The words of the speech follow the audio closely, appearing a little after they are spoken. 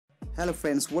Hello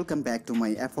friends, welcome back to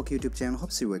my HOQUE YouTube channel.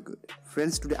 Hope you are good.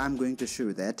 Friends, today I'm going to show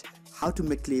you that how to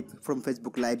make clip from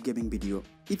Facebook live gaming video.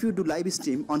 If you do live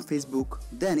stream on Facebook,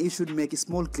 then you should make a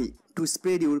small clip to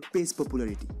spread your page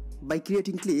popularity. By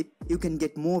creating clip, you can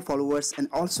get more followers and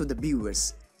also the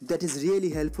viewers. That is really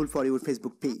helpful for your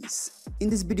Facebook page. In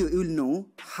this video, you will know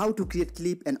how to create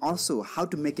clip and also how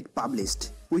to make it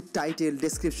published with title,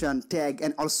 description, tag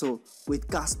and also with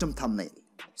custom thumbnail.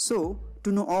 So,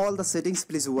 to know all the settings,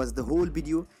 please watch the whole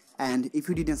video, and if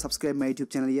you didn't subscribe my YouTube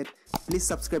channel yet, please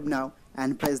subscribe now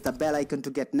and press the bell icon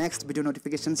to get next video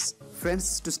notifications.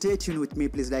 Friends, to stay tuned with me,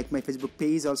 please like my Facebook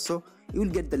page also. You will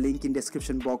get the link in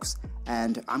description box,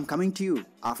 and I'm coming to you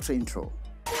after intro.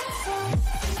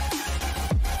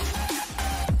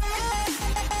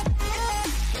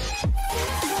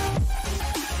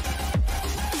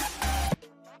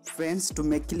 Friends, to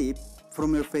make clip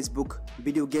from your Facebook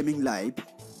video gaming live,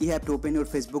 you have to open your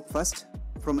Facebook first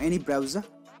from any browser.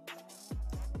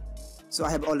 So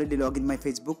I have already logged in my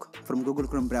Facebook from Google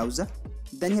Chrome browser.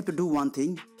 Then you have to do one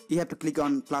thing. You have to click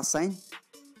on plus sign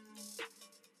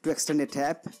to extend a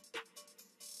tab,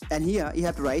 and here you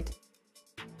have to write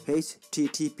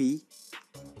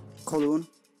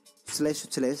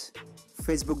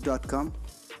http://facebook.com/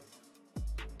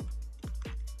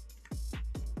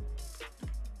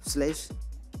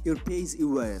 your page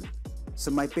URL. So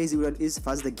my page URL is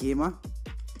first the gamer,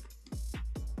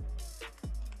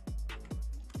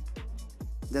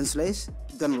 then slash,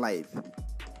 then live.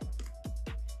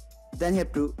 Then you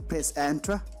have to press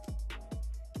enter,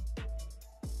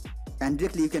 and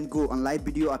directly you can go on live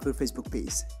video of your Facebook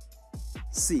page.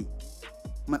 See,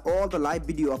 all the live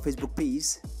video of Facebook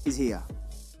page is here.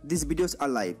 These videos are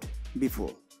live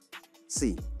before.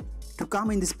 See, to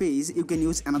come in this page, you can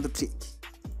use another trick.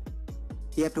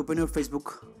 You have to open your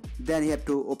Facebook, then you have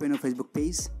to open your Facebook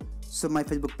page. So my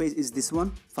Facebook page is this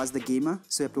one, first the gamer,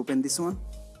 so you have to open this one.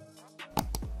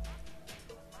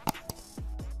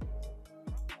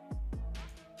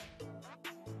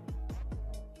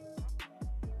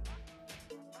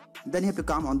 Then you have to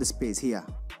come on this page here.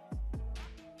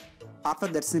 After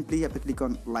that, simply you have to click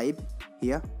on live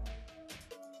here,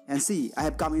 and see, I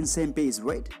have come in same page,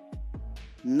 right?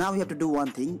 Now you have to do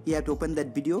one thing. You have to open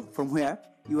that video from where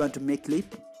you want to make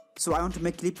clip. So I want to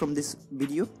make clip from this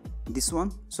video, this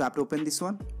one. So I have to open this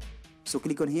one. So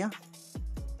click on here.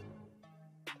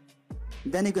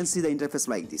 Then you can see the interface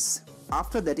like this.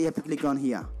 After that, you have to click on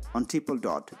here on triple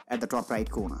dot at the top right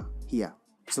corner here.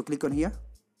 So click on here.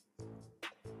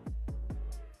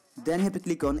 Then you have to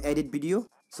click on edit video.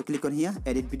 So click on here,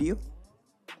 edit video.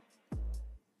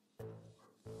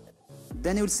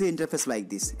 Then you will see interface like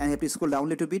this, and you have to scroll down a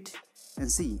little bit and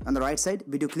see on the right side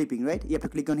video clipping, right? You have to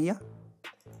click on here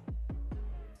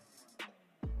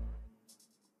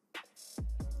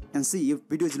and see your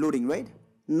video is loading, right?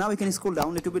 Now you can scroll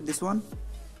down a little bit, this one,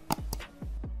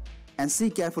 and see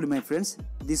carefully, my friends,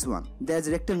 this one, there's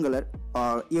a rectangular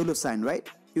or yellow sign, right?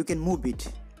 You can move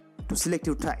it to select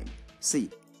your time. See,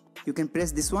 you can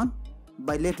press this one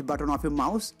by left button of your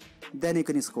mouse, then you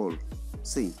can scroll.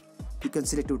 See, you can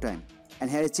select your time, and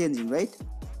here is changing, right?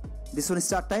 This one is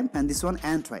start time and this one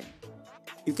end time.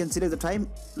 You can select the time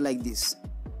like this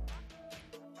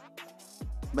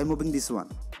by moving this one,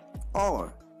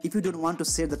 or if you don't want to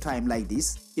set the time like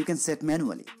this, you can set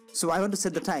manually. So I want to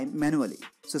set the time manually,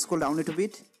 so scroll down a little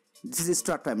bit. This is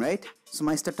start time, right? So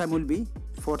my start time will be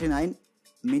 49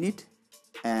 minutes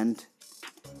and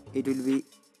it will be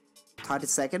 30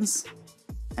 seconds,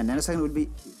 and nanosecond will be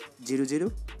 00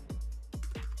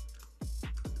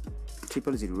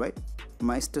 000, right?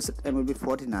 My start time will be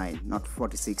 49, not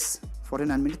 46.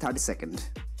 49 minutes 30 seconds,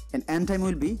 and end time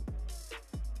will be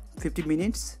 50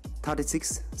 minutes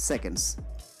 36 seconds.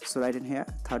 So write in here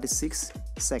 36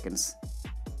 seconds,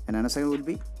 and nanosecond will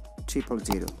be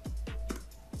 000.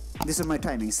 This is my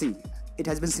timing. See, it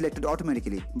has been selected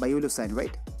automatically by yellow sign,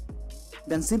 right?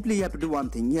 Then simply you have to do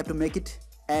one thing. You have to make it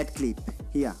add clip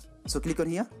here. So click on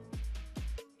here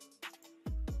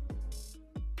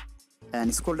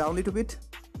and scroll down a little bit.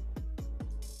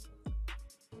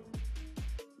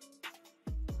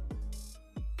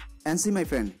 And see, my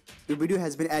friend, your video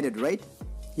has been added right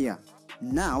here.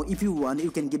 Now if you want,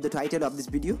 you can give the title of this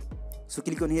video. So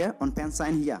click on here on pen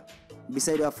sign here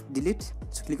beside of delete.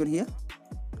 So click on here.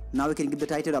 Now you can give the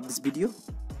title of this video.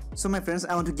 So my friends,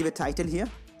 I want to give a title here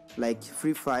like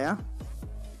Free Fire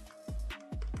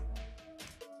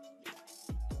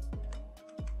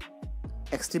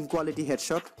extreme quality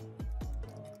headshot.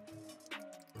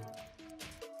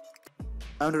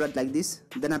 I want to write like this.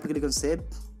 Then I have to click on save.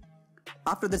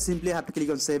 After that, simply I have to click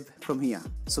on save from here.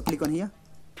 So click on here.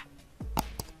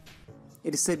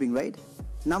 It is saving, right?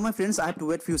 Now my friends, I have to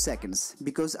wait few seconds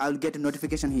because I'll get a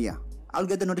notification here. I'll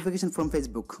get the notification from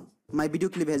Facebook. My video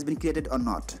clip has been created or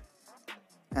not.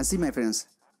 And see my friends,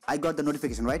 I got the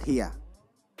notification right here.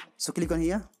 So click on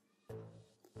here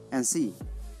and see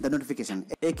the notification.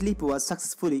 A clip was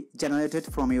successfully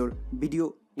generated from your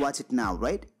video. Watch it now,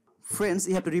 right? Friends,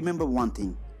 you have to remember one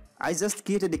thing. I just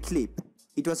created a clip.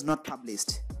 It was not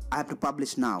published. I have to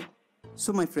publish now.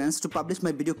 So my friends, to publish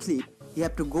my video clip, you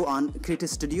have to go on Creator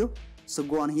Studio. So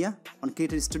go on here on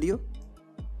Creator Studio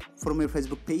from your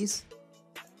Facebook page.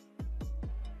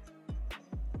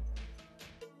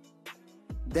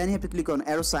 Then you have to click on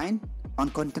arrow sign on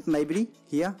Content Library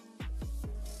here.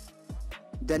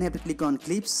 Then you have to click on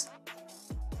Clips.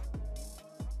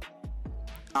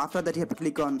 After that you have to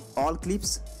click on All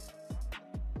Clips.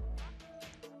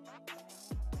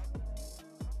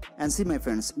 And see my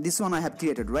friends, this one I have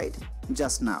created right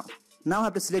just now. Now I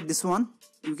have to select this one.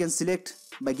 You can select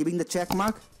by giving the check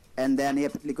mark, and then you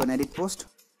have to click on Edit Post.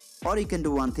 Or you can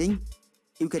do one thing.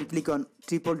 You can click on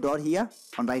triple dot here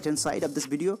on right hand side of this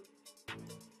video.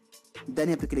 Then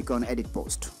you have to click on Edit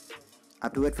Post. I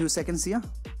have to wait few seconds here.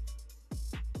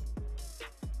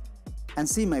 And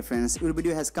see my friends, your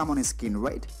video has come on screen,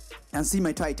 right? And see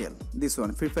my title, this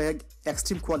one, Free Fire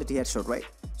Extreme Quality Headshot, right?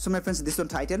 So my friends, this one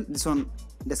title, this one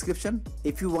description.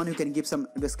 If you want, you can give some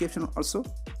description also.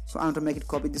 So I want to make it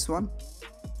copy this one.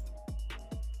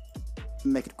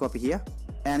 Make it copy here.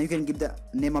 And you can give the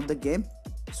name of the game.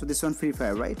 So this one Free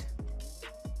Fire, right?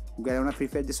 Get on a Free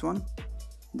Fire, this one.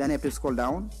 Then you have to scroll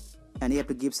down and you have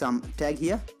to give some tag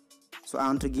here. So I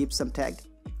want to give some tag.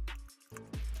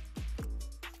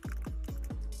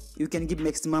 You can give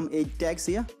maximum 8 tags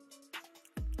here.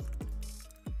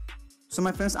 So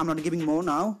my friends, I'm not giving more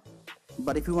now,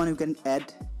 but if you want, you can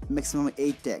add maximum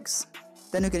 8 tags.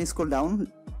 Then you can scroll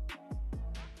down.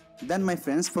 Then my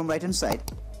friends, from right hand side,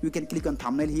 you can click on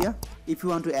thumbnail here. If you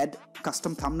want to add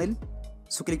custom thumbnail,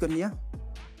 so click on here.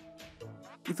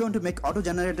 If you want to make auto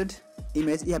generated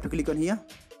image, you have to click on here.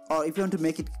 Or if you want to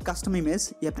make it custom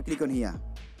image, you have to click on here.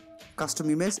 Custom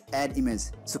image, add image,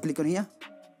 so click on here.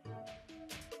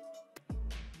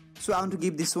 So I want to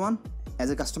give this one as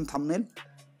a custom thumbnail.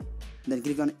 Then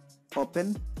click on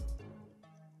open.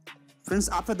 Friends,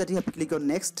 after that you have to click on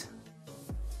next.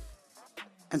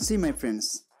 And see my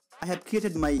friends, I have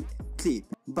created my clip,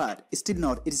 but it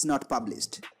is not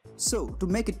published. So to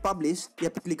make it published, you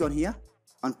have to click on here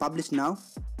on publish now.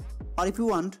 Or if you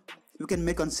want, you can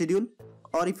make on schedule.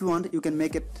 Or if you want, you can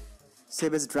make it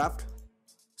save as draft.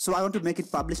 So I want to make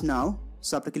it publish now.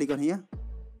 So I have to click on here.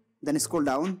 Then scroll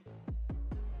down.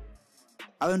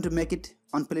 I want to make it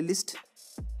on playlist.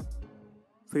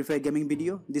 Free Fire gaming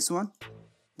video, this one.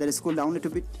 Then scroll down a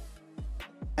little bit.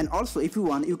 And also if you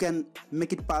want, you can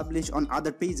make it publish on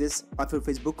other pages of your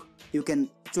Facebook. You can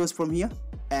choose from here.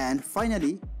 And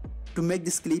finally, to make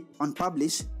this clip on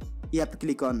publish, you have to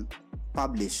click on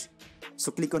publish.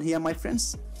 So click on here my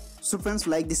friends. So friends,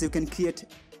 like this you can create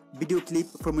video clip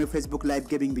from your Facebook live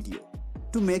gaming video.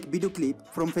 To make video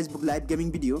clip from Facebook live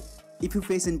gaming video, if you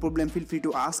face any problem, feel free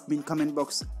to ask me in comment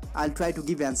box. I'll try to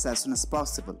give answers as soon as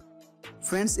possible.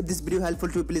 Friends, if this video helpful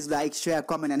to you, please like, share,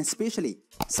 comment and especially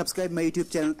subscribe my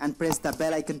YouTube channel and press the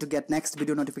bell icon to get next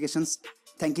video notifications.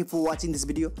 Thank you for watching this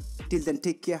video. Till then,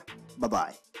 take care. Bye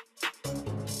bye.